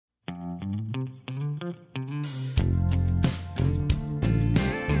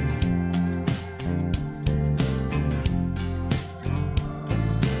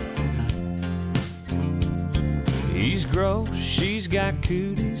knows she's got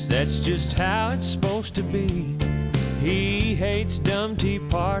cooties, that's just how it's supposed to be. He hates dumb tea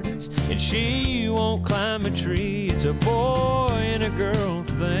parties, and she won't climb a tree. It's a boy and a girl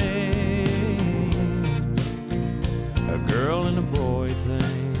thing, a girl and a boy thing.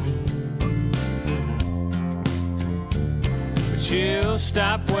 But she'll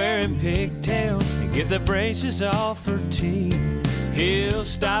stop wearing pigtails and get the braces off her teeth. He'll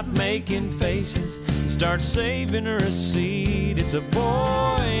stop making faces and start saving her a seat. It's a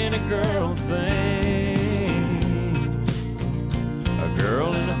boy and a girl thing, a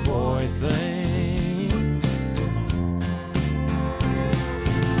girl and a boy thing.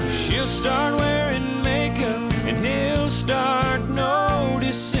 She'll start wearing makeup and he'll start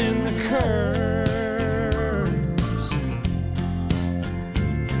noticing the curves.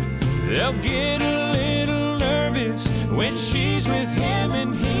 They'll get a little nervous when she's with him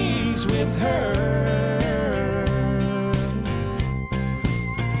and he's with her.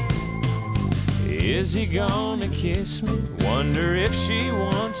 Is he gonna kiss me? Wonder if she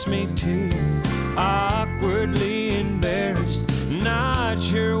wants me to. Awkwardly embarrassed, not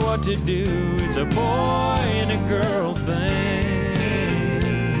sure what to do. It's a boy and a girl thing,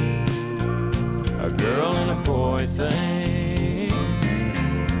 a girl and a boy thing.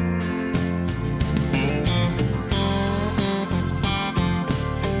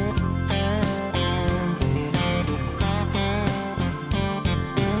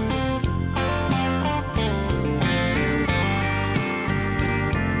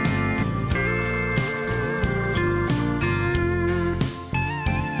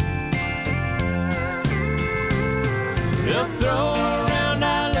 They'll throw around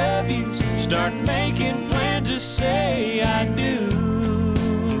I love yous, start making plans to say I do.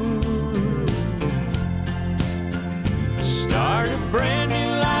 Start a brand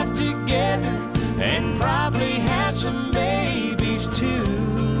new life together and probably have some babies too.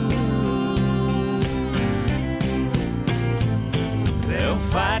 They'll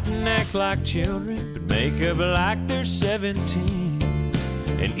fight and act like children, but make up like they're 17.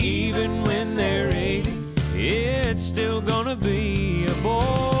 And even when they're 80, it's still gonna be a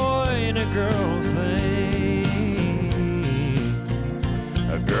boy and a girl thing,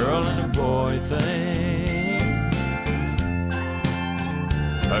 a girl and a boy thing,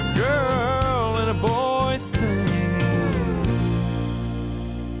 a girl and a boy thing,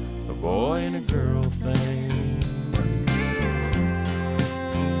 a boy and a girl thing.